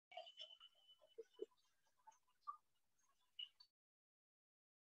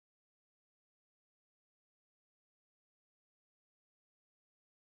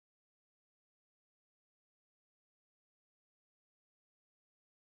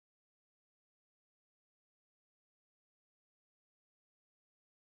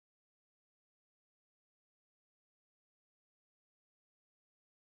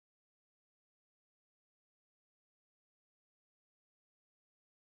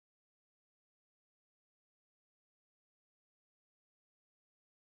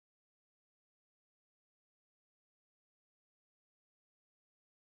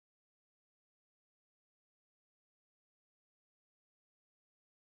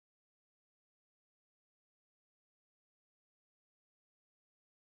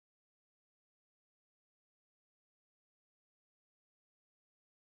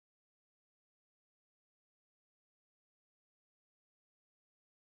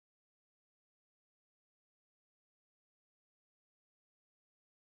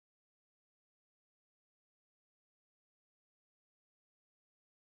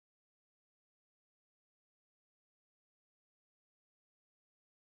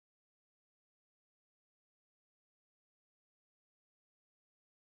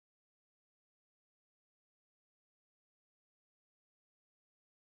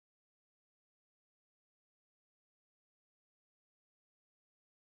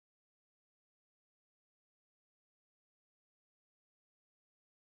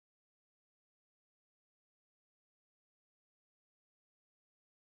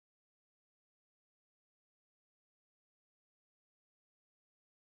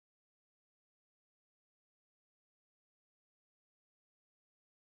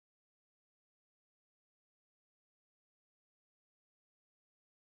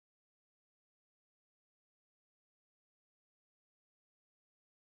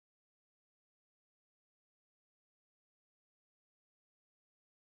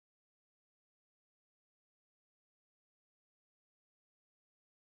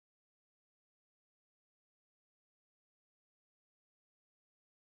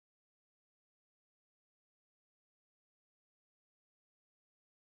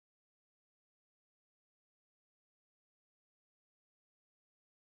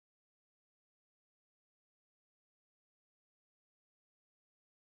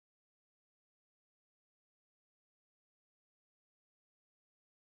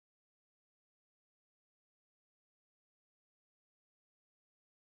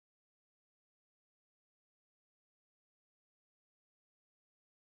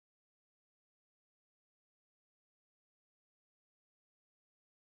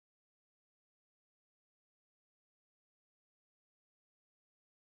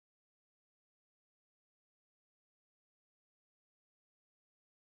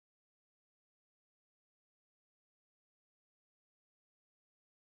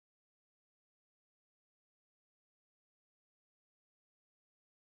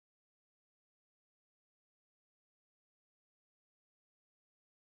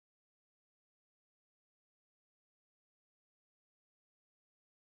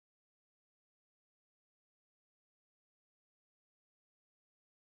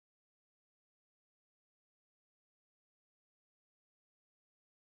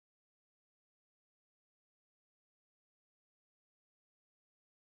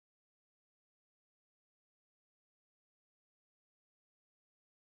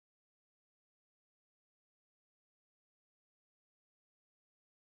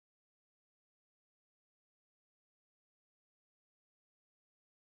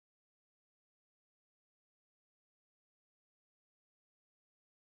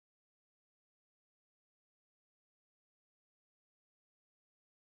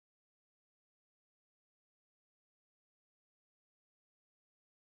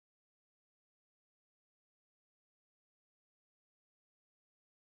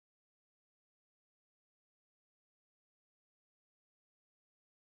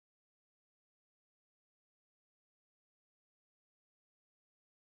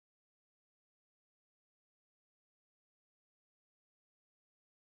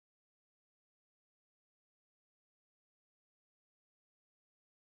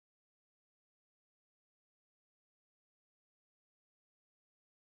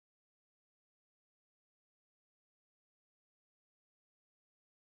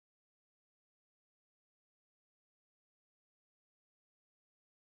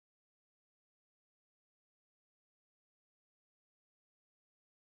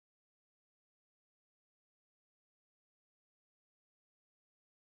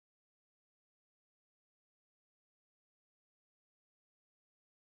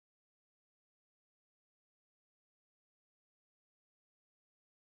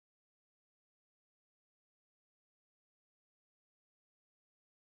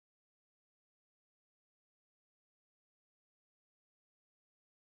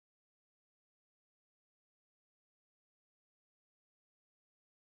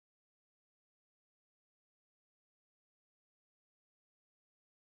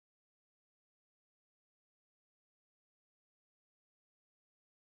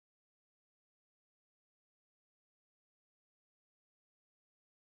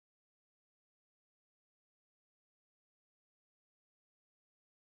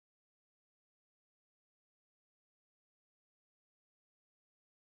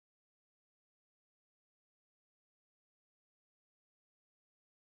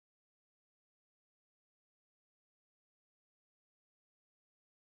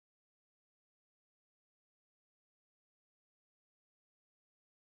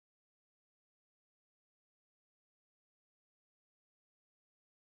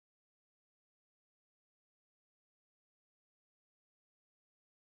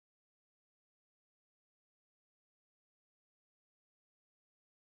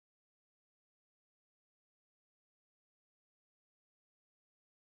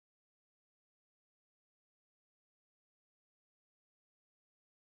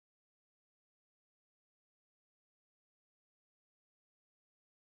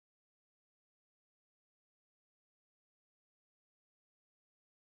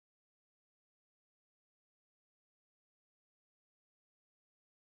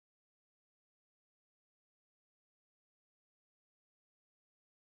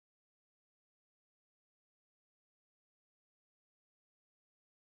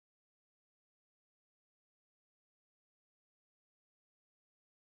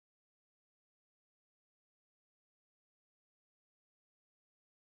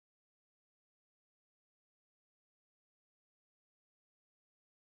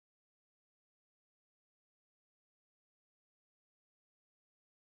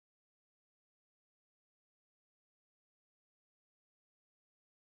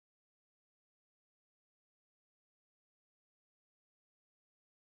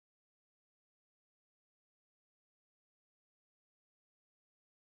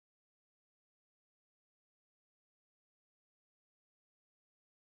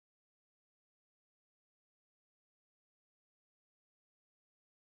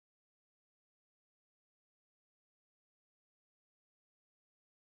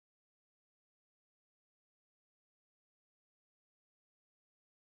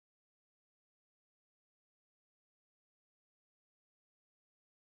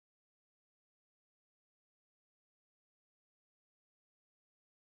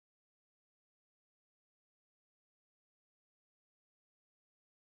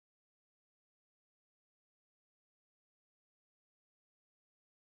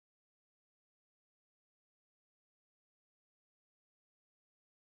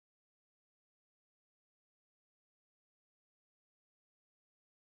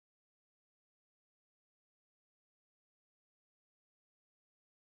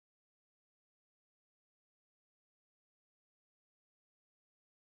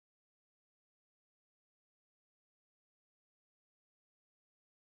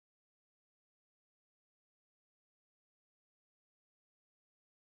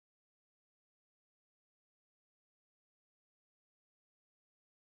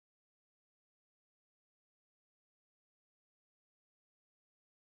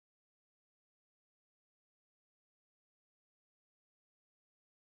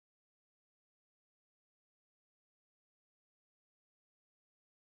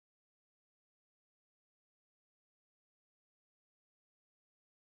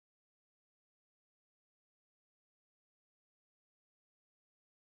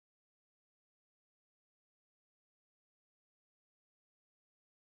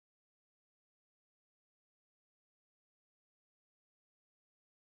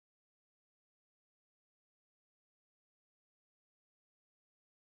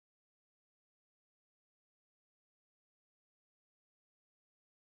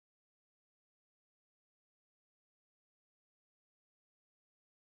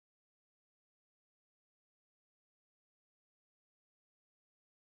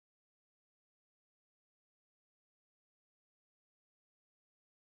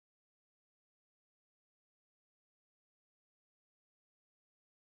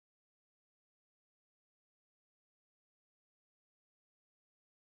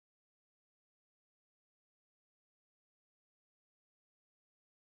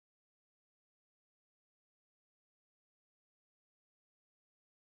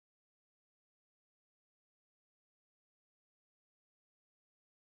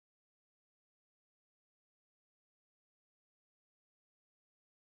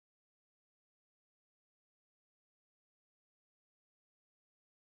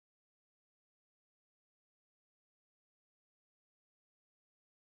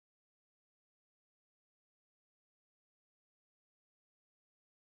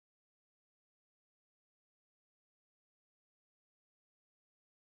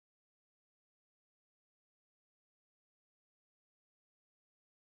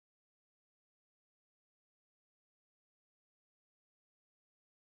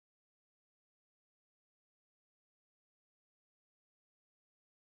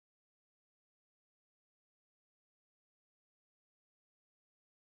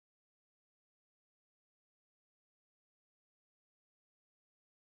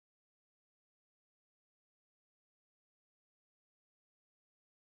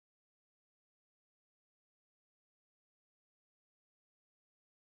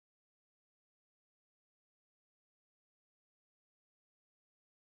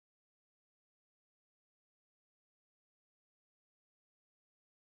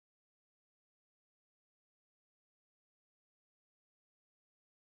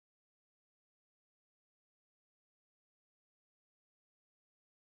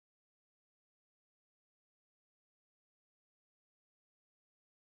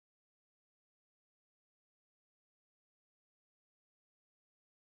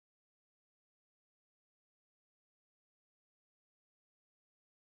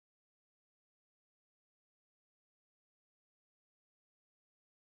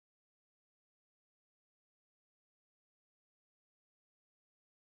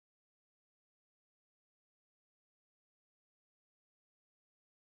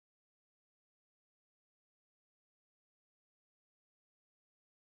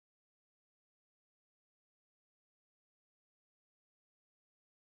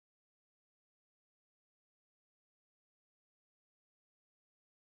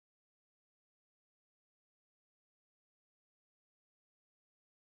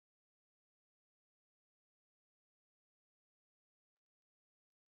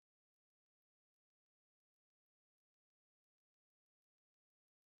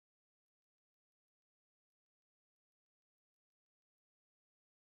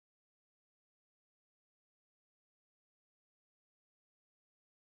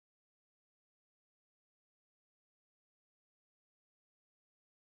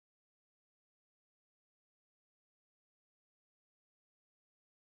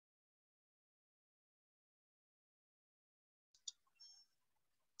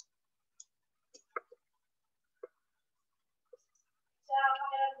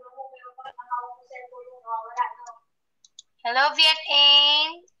Hello, Viet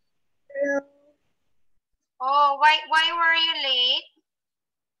Anh. Hello. Oh, why were you late?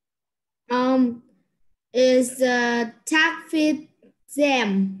 Is the traffic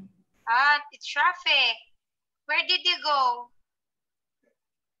jam. Ah, it's traffic. Where did you go?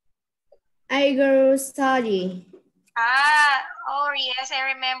 I go study. Ah, oh yes,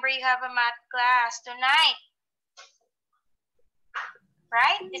 I remember you have a math class tonight.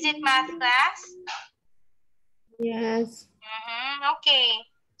 Right? Is it math class? Yes. Okay.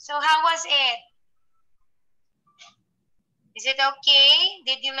 So how was it? Is it okay?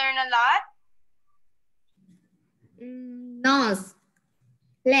 Did you learn a lot? No,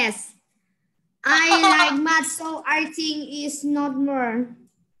 less. I like math, so I think it's not more.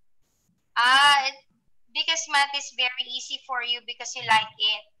 Because math is very easy for you because you like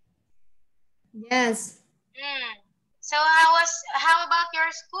it. Yes. So how about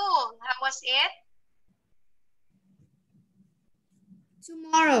your school? How was it?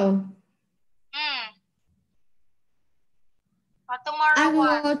 Tomorrow. Tomorrow I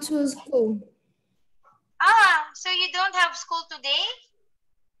what? go to school. So you don't have school today?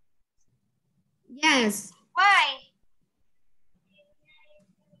 Yes. Why?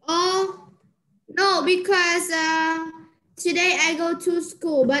 Oh, no, because today I go to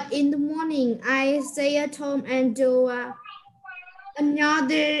school, but in the morning I stay at home and do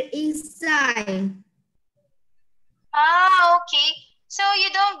another exercise. Okay. So you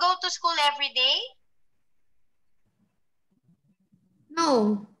don't go to school every day?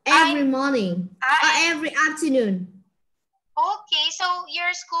 No, every morning or And every afternoon. okay, so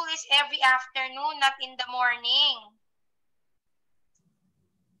your school is every afternoon, not in the morning.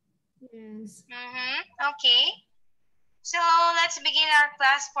 Yes. Okay. So let's begin our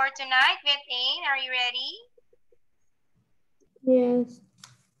class for tonight. Viet Anh, are you ready? Yes.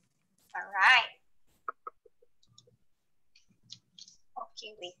 All right.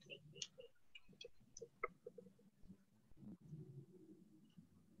 Okay, wait.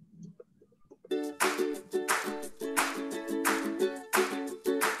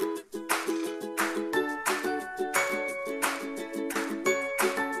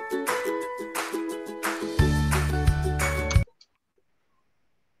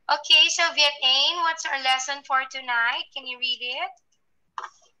 Okay, so Viet Anh, what's our lesson for tonight? Can you read it?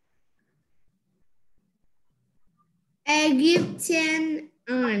 Egyptian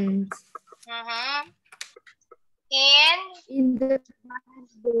ant. In the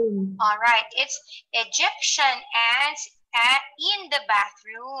bathroom. All right, it's Egyptian ants in the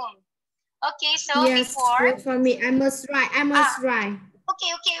bathroom. Okay, so Yes, before. wait for me. I must write.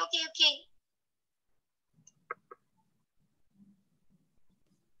 Okay.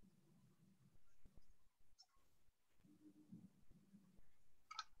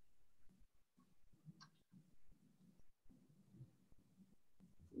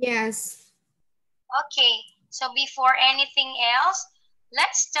 Yes. Okay, so before anything else,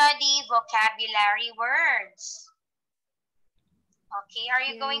 let's study vocabulary words. Okay, are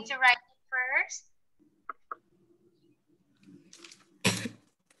you going to write it first?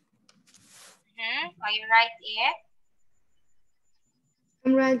 Are you write it?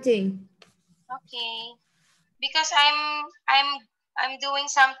 I'm writing. Okay, because I'm doing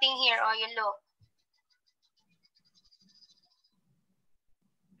something here. Oh, you look.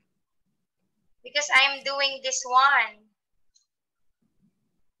 Because I'm doing this one.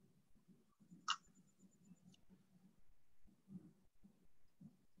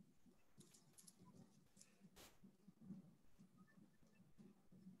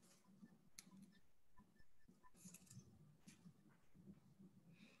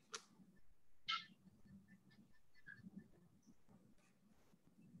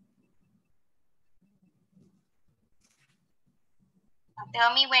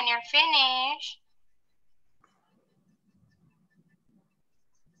 Tell me when you're finished.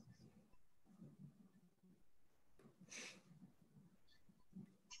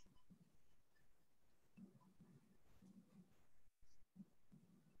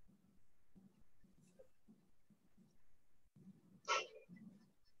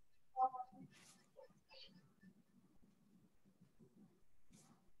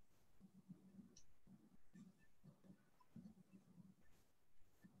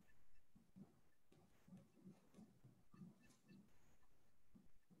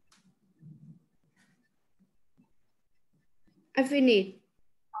 I finished.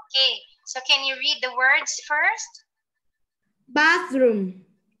 Okay, so can you read the words first? Bathroom,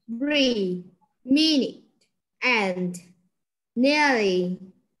 breathe, minute, and nearly,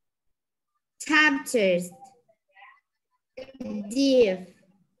 chapters, div,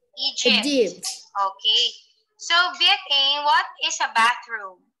 Egypt. Egypt. Okay. So, Viet-Anh, what is a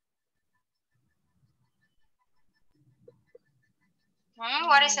bathroom?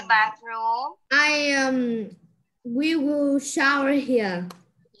 What is a bathroom? We will shower here.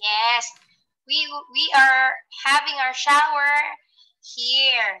 Yes, we are having our shower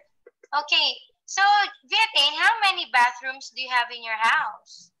here. Okay, so Viet-Anh, how many bathrooms do you have in your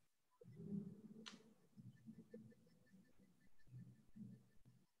house?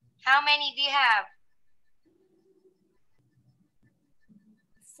 How many do you have?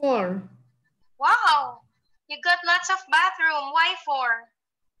 4. Wow, you got lots of bathroom. Why 4?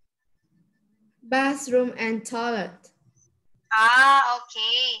 Bathroom and toilet. Ah,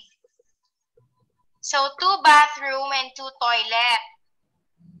 okay. So 2 bathroom and 2 toilet.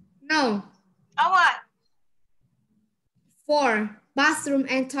 No. Oh, what? 4 bathroom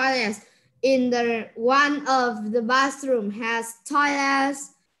and toilets. In the one of the bathroom has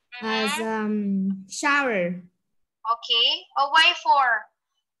toilets, has shower. Okay. Oh, why 4?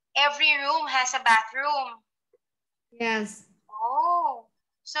 Every room has a bathroom. Yes. Oh,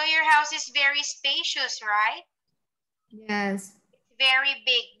 so your house is very spacious, right? Yes. Very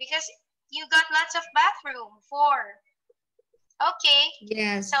big because you got lots of bathroom. 4. Okay.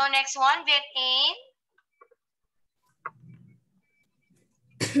 Yes. So next one, Viet-Anh.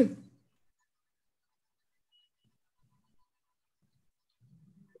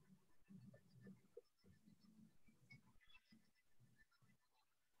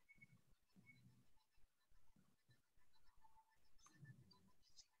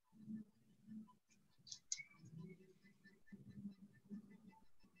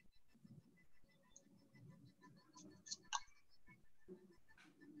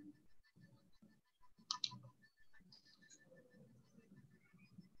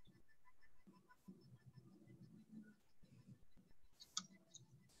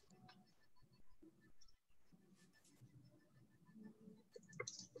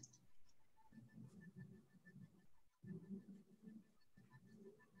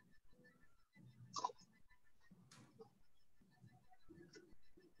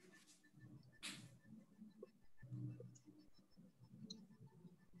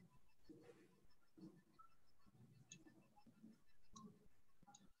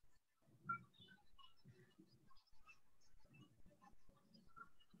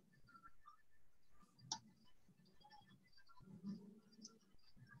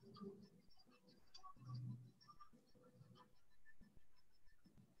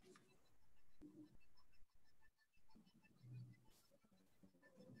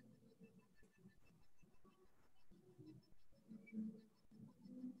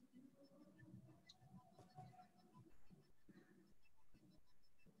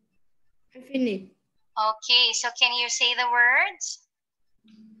 I finished. Okay, so can you say the words?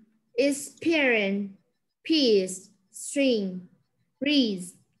 Is parent, peace, string,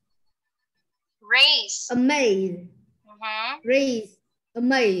 reese, Race. amaze, raise,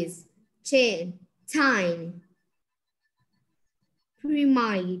 amaze, chain, time,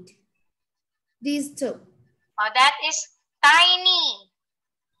 pyramid, disturb, Oh, that is tiny.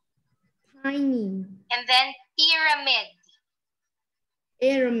 tiny, And then pyramid.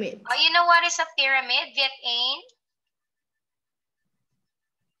 pyramid. Oh, you know what is a pyramid, Viet-Anh?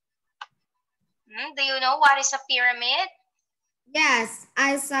 Do you know what is a pyramid? Yes,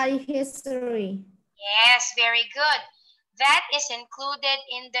 I study history. Yes, very good. That is included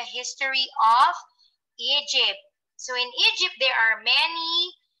in the history of Egypt. So in Egypt, there are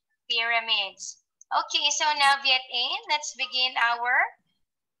many pyramids. Okay, so now Viet-Anh, let's begin our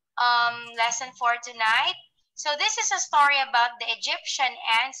lesson for tonight. So this is a story about the Egyptian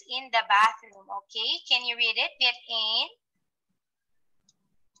ants in the bathroom. Okay, can you read it, Viet-Anh?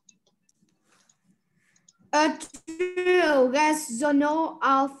 A true guest journal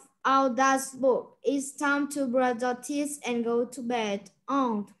of our das book. It's time to brush your teeth and go to bed.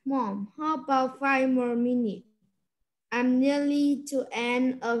 Aunt, Mom, how about 5 more minutes? I'm nearly to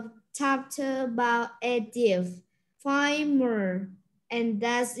end of chapter about Edith. 5 more. And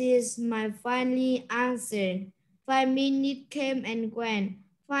that is my final answer. 5 minutes came and went.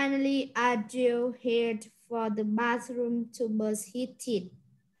 Finally, I drew head for the bathroom to brush his teeth.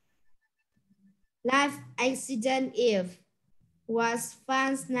 Life accident if was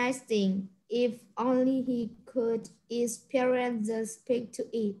fascinating. If only he could experience the speak to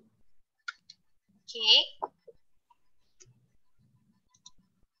it. Okay.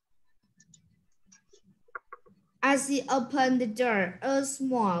 As he opened the door, a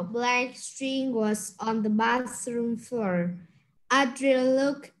small black string was on the bathroom floor. Adrian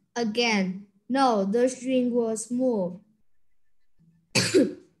looked again. No, the string was moved.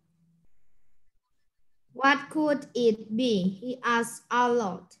 What could it be? He asked out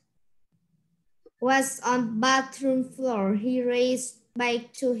loud. Was on the bathroom floor. He raced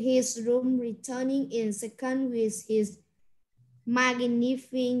back to his room, returning in seconds with his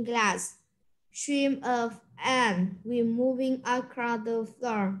magnifying glass. Stream of ants were moving across the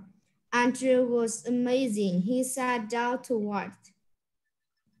floor. Andrew was amazing. He sat down to watch.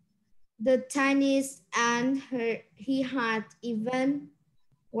 The tiniest ant he had even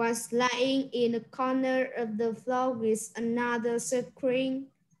was lying in a corner of the floor with another scurrying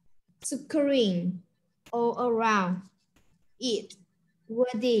all around it. Were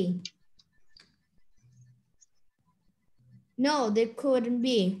they? No, they couldn't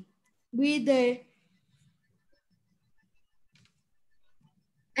be. With the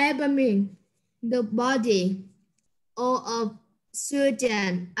abdomen, the body, all of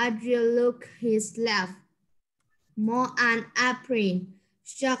Sudan, Adriel looked his left. More an apron,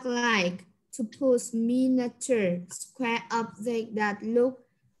 shark-like, to push miniature square objects that look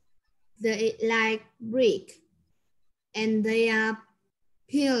like brick, and they are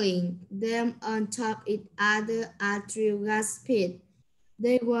peeling them on top each other at real speed.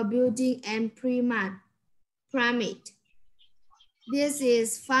 They were building a pyramid. This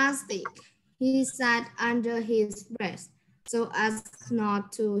is fantastic, he said under his breath, so as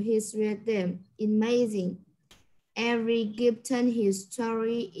not to misread them. Amazing. Every Gibson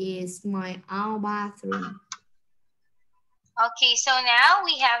history is my own bathroom. Okay, so now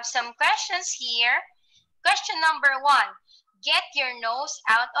we have some questions here. Question number 1. Get your nose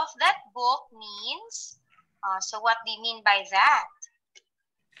out of that book means, so what do you mean by that?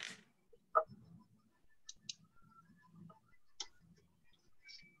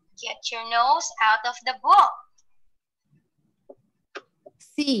 Get your nose out of the book.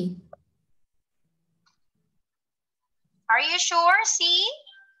 C. Are you sure, C?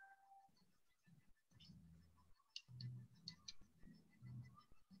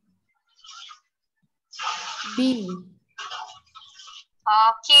 B.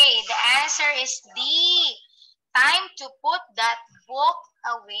 Okay, the answer is D. Time to put that book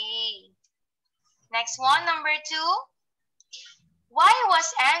away. Next one, number 2. Why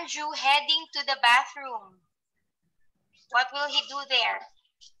was Andrew heading to the bathroom? What will he do there?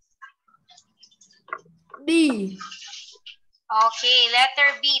 D. Okay,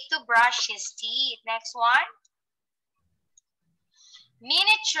 letter B, to brush his teeth. Next one.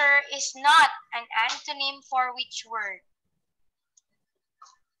 Miniature is not an antonym for which word?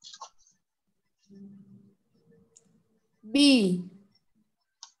 B.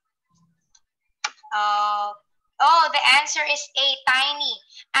 Oh, the answer is A, tiny.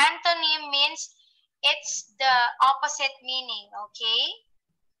 Antonym means it's the opposite meaning, okay?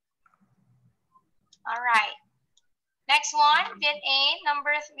 All right. Next one, bit A,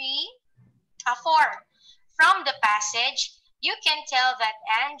 number 4. From the passage, you can tell that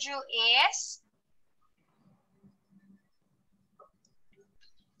Andrew is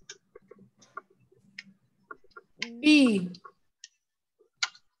B.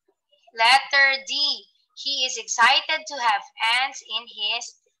 letter D. He is excited to have ants in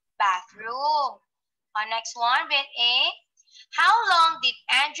his bathroom. Next one, bit A. How long did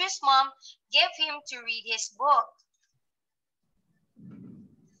Andrew's mom give him to read his book?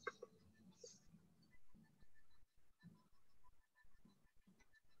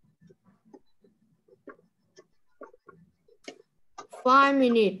 Five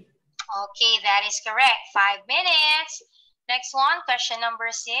minutes. Okay, that is correct. 5 minutes. Next one, question number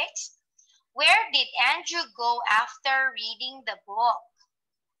 6. Where did Andrew go after reading the book?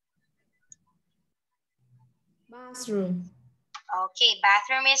 Bathroom. Okay,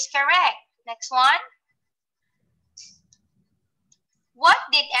 bathroom is correct. Next one. What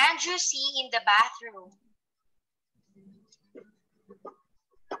did Andrew see in the bathroom?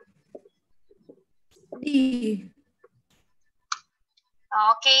 D.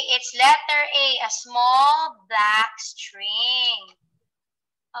 Okay, it's letter A, a small black string.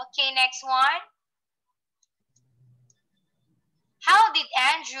 Okay, next one. How did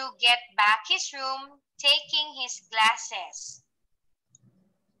Andrew get back his room taking his glasses?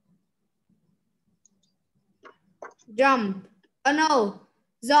 Jump. Oh no.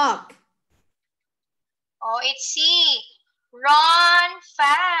 Jog. Oh, it's C. Run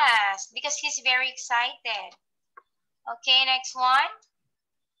fast because he's very excited. Okay, next one.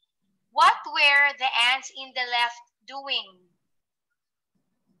 What were the ants in the left doing?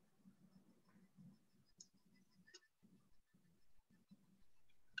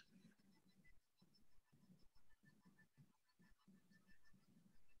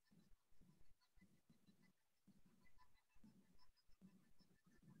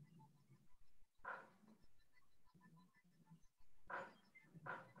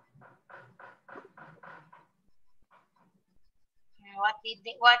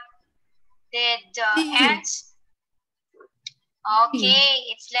 What did the B. ants? B. Okay,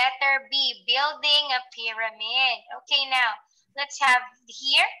 it's letter B, building a pyramid. Okay, now let's have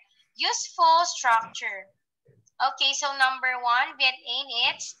here useful structure. Okay, so number one,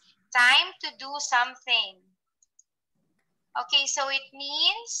 it's time to do something. Okay, so it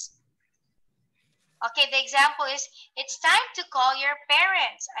means, okay, the example is, it's time to call your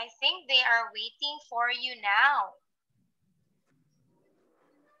parents. I think they are waiting for you now.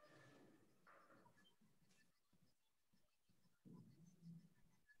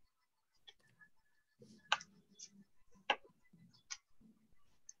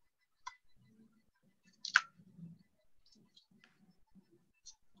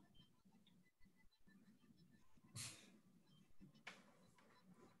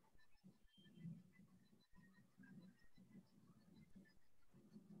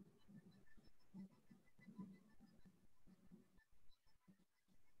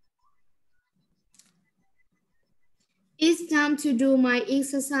 It's time to do my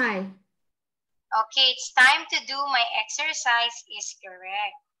exercise. Okay, it's time to do my exercise is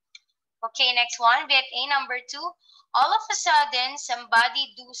correct. Okay, next one, bit A number 2. All of a sudden,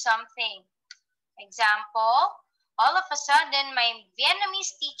 somebody do something. Example, all of a sudden, my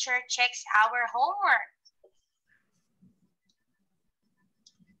Vietnamese teacher checks our homework.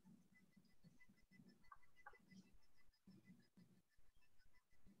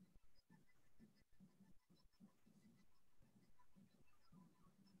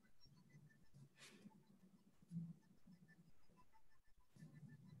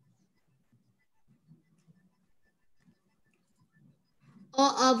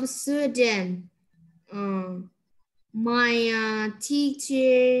 All of a sudden, my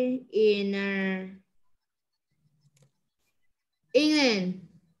teacher in England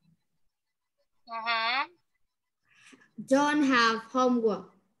don't have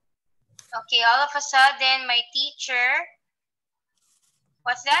homework. Okay, all of a sudden, my teacher,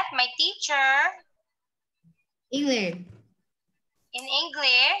 what's that? My teacher England. in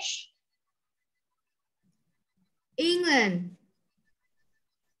English. England.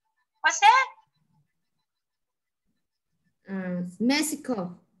 What's that?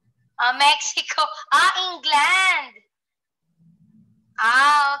 Mexico. Mexico. England.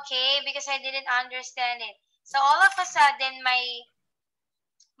 Okay, because I didn't understand it. So all of a sudden, my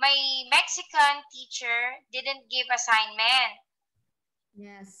Mexican teacher didn't give assignment.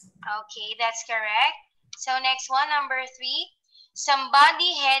 Yes. Okay, that's correct. So next one, number 3.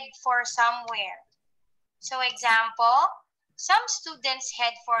 Somebody head for somewhere. So example, some students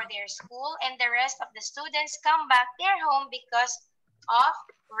head for their school and the rest of the students come back their home because of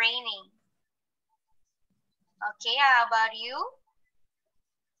raining. Okay, how about you?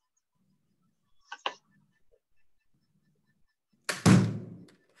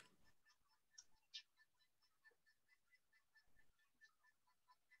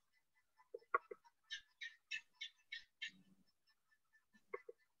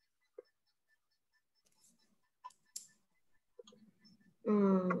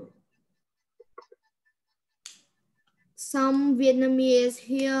 Some Vietnamese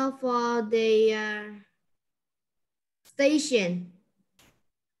here for their station.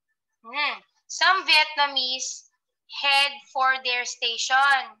 Some Vietnamese head for their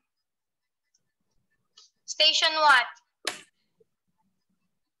station. Station what?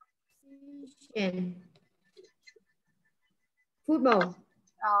 Station. Football.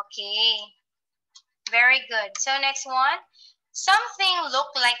 Okay, very good. So next one, something look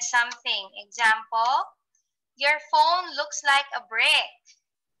like something. Example, your phone looks like a brick.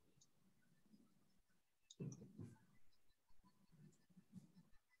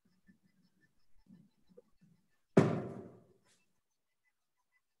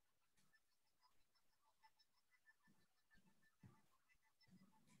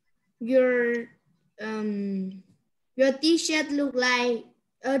 Your t-shirt look like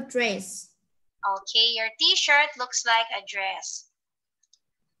a dress. Okay, your t-shirt looks like a dress.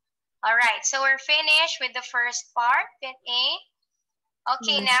 All right, so we're finished with the first part, bit A.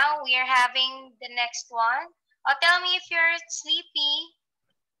 Okay, Yes. now we are having the next one. Tell me if you're sleepy.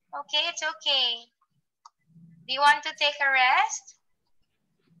 Okay, it's okay. Do you want to take a rest?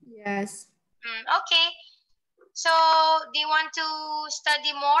 Yes. Okay. So, do you want to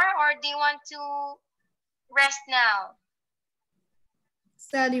study more or do you want to rest now?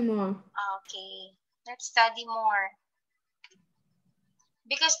 Study more. Okay, let's study more.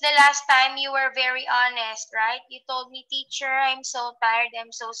 Because the last time you were very honest, right? You told me, teacher, I'm so tired,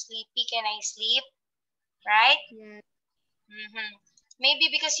 I'm so sleepy, can I sleep? Right? Yes. Maybe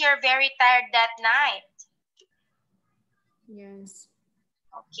because you're very tired that night. Yes.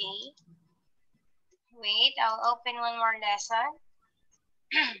 Okay. Wait, I'll open one more lesson.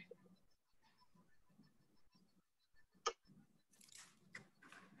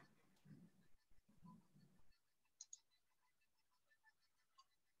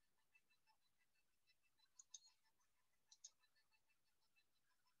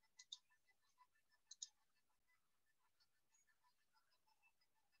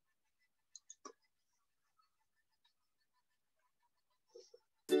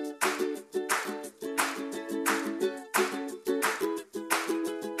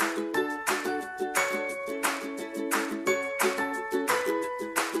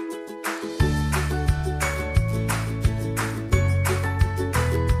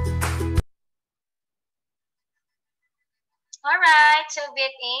 All right, so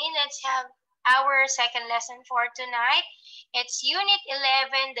bit A, let's have our second lesson for tonight. It's Unit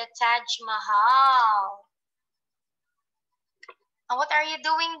 11, the Taj Mahal. What are you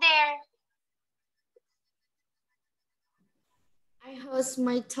doing there? I hurt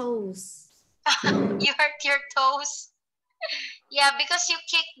my toes. You hurt your toes. Yeah, because you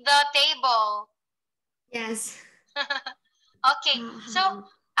kicked the table. Yes. Okay, so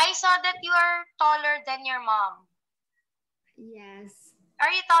I saw that you are taller than your mom. Yes.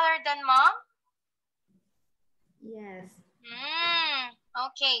 Are you taller than mom? Yes.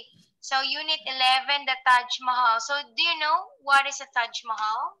 Okay. So Unit 11, the Taj Mahal. So do you know what is a Taj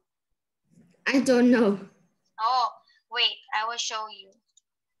Mahal? I don't know. Oh, wait, I will show you.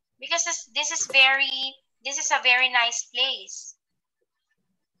 Because this is a very nice place.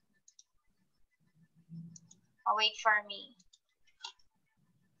 Oh, wait for me.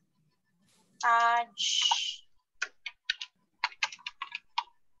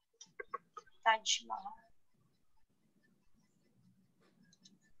 Taj Mahal.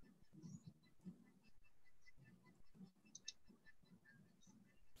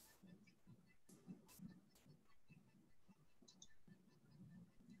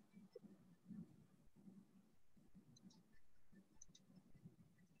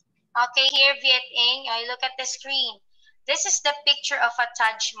 Okay, here, Viet Ing, I look at the screen. This is the picture of a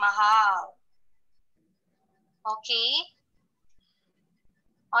Taj Mahal. Okay?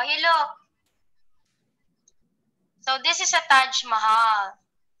 Oh, you look. So this is a Taj Mahal.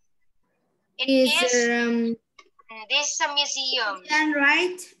 Is This is a museum. Indian,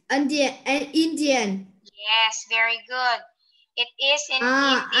 right? Indian. Yes, very good. It is in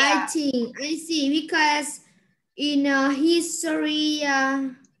I India. think I see because in history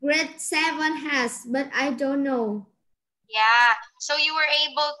grade 7 has, but I don't know. Yeah. So you were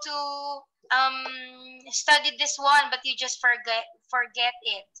able to study this one, but you just forget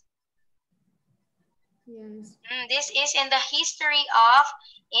it. Yes. This is in the history of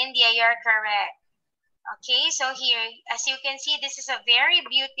India. You're correct. Okay, so here, as you can see, this is a very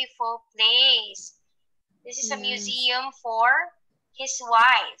beautiful place. This is a Yes. museum for his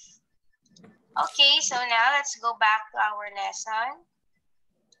wife. Okay, so now let's go back to our lesson.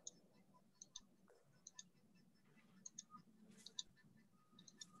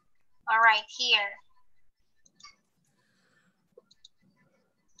 All right, here.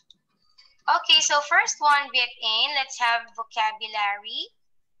 Okay, so first one bit in, let's have vocabulary.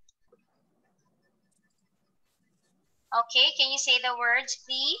 Okay, can you say the words,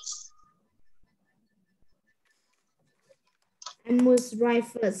 please? I must write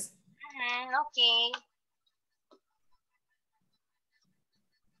first. Okay.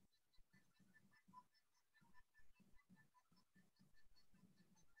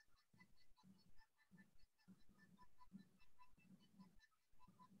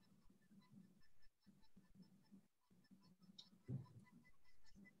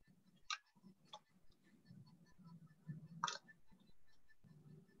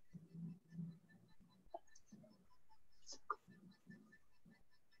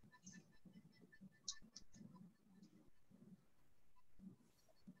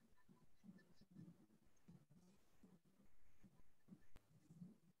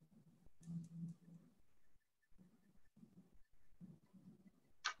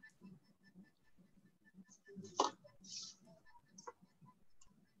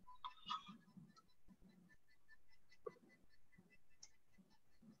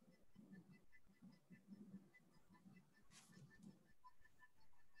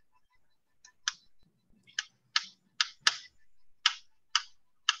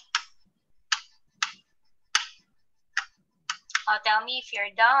 Tell me if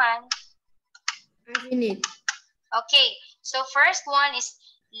you're done. I finished. Okay, so first one is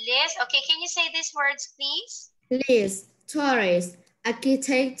list. Okay, can you say these words, please? List, tourist,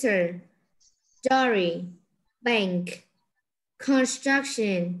 architecture, jewelry, bank,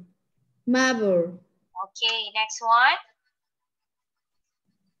 construction, marble. Okay, next one.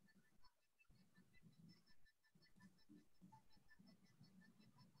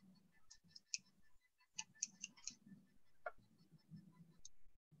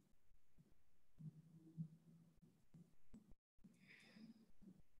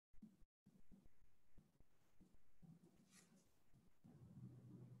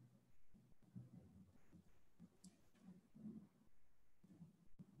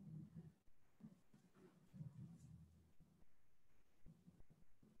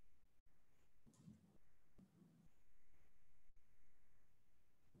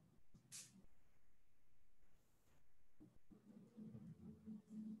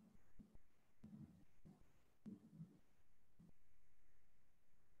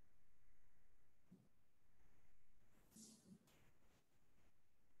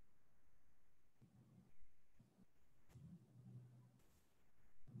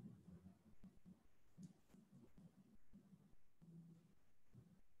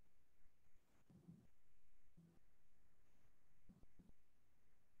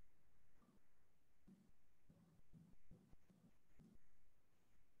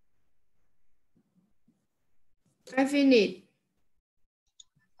 I finished.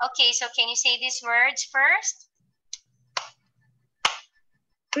 Okay, so can you say these words first?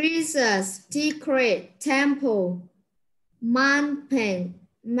 Princess, secret, temple, mountain,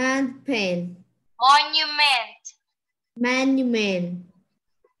 Monument. monument,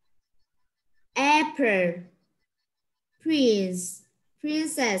 apple, prince,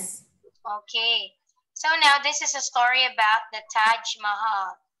 princess. Okay. So now this is a story about the Taj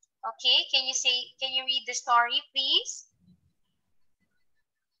Mahal. Okay, can you read the story, please?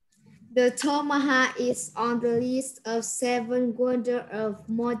 The Taj Mahal is on the list of 7 wonders of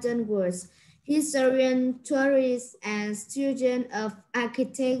modern world. Historians, tourists, and students of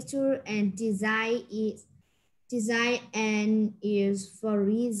architecture and design and is for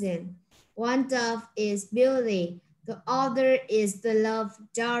reason. One of its beauty, the other is the love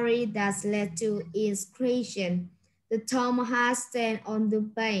story that led to its creation. The Taj Mahal stands on the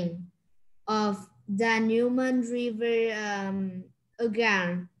bank of the Newman River,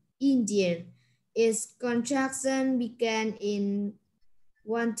 Agar, India. Its construction began in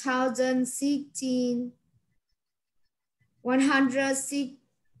 1016, 106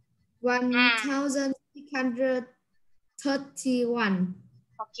 Mm, 1631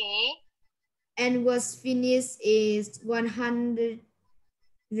 okay. and was finished in 100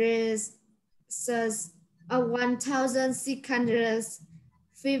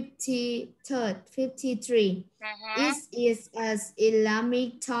 1653. It Mm-hmm. is an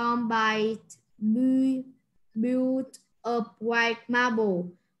Islamic tomb built of white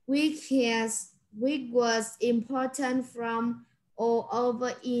marble, which was important from all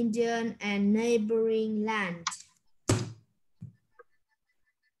over Indian and neighboring lands.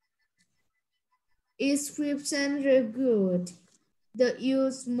 Inscriptions are good. The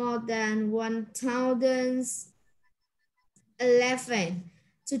use more than 1011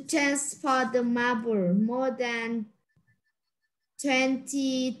 to transport the marble, more than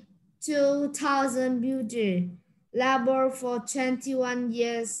 22,000 builders labor for 21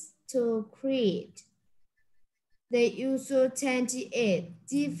 years to create. They use 28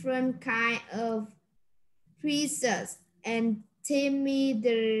 different kinds of priests and tame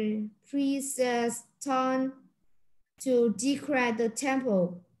the precious stone to decorate the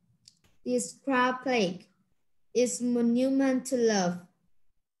temple. This crab plague is monument to love.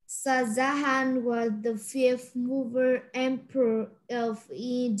 Shah Jahan was the fifth mover emperor of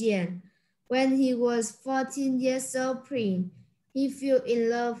India. When he was 14 years old prince, he fell in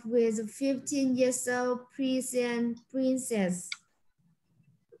love with a 15 years old Persian princess.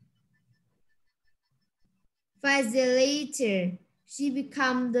 5 years later, she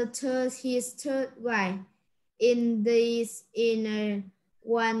became his third wife. In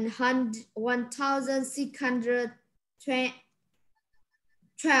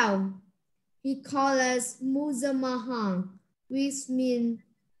 1612, he called us Muzamahan, which means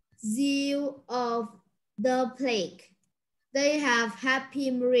zeal of the plague. They have happy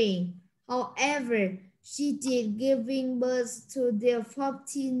marriage. However, she did giving birth to their 4th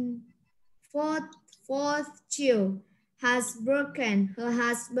child has broken. Her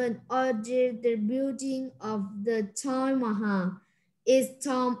husband ordered the building of the Taj Mahal. Its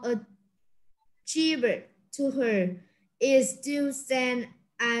tomb a tribute to her. It still stands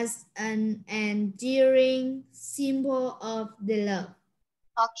as an enduring symbol of the love.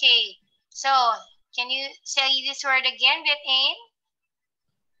 Okay. So can you say this word again with aim?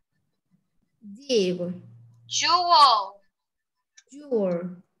 Deep. Jewel. Jewel.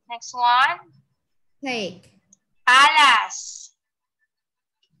 Next one. Take. Palace.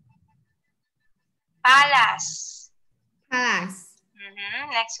 Palace. Palace.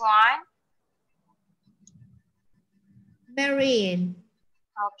 Next one. Marine.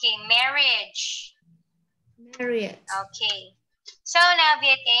 Okay, marriage. Marriott. Okay. So now,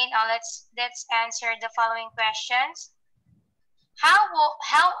 Viet, now let's answer the following questions.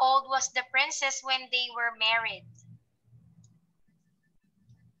 How old was the princess when they were married?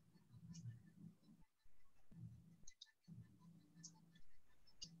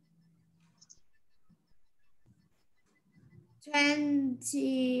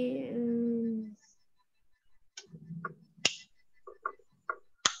 Twenty.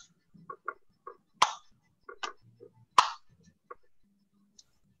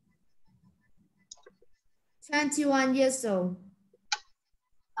 21 years old.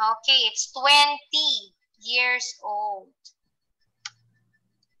 Okay, it's 20 years old.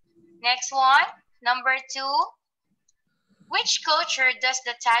 Next one, number 2. Which culture does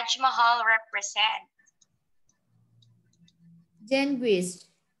the Taj Mahal represent? Genghis.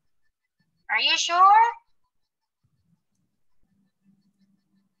 Are you sure?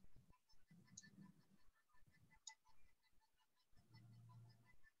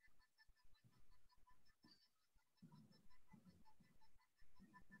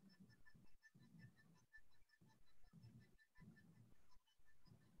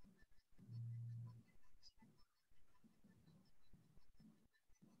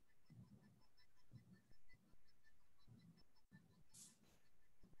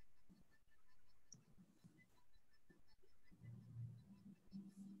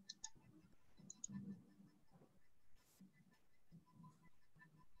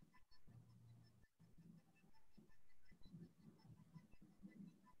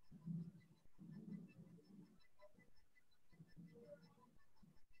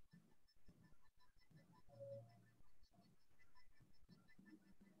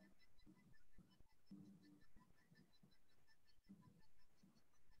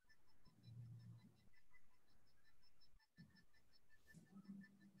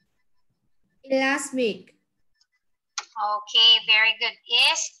 Islamic. Okay, very good.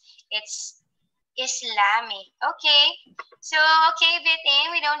 It's Islamic. Okay. So, okay,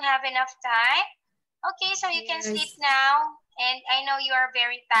 Viet, we don't have enough time. Okay, so you can sleep Yes. now. And I know you are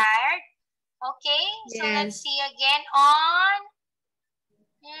very tired. Okay, so let's Yes. see again on,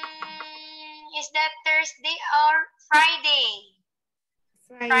 is that Thursday or Friday?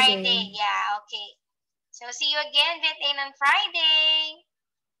 Friday, Friday. yeah, okay. So see you again, Viet, on Friday.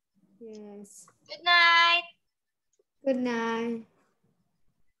 Yes. Good night. Good night.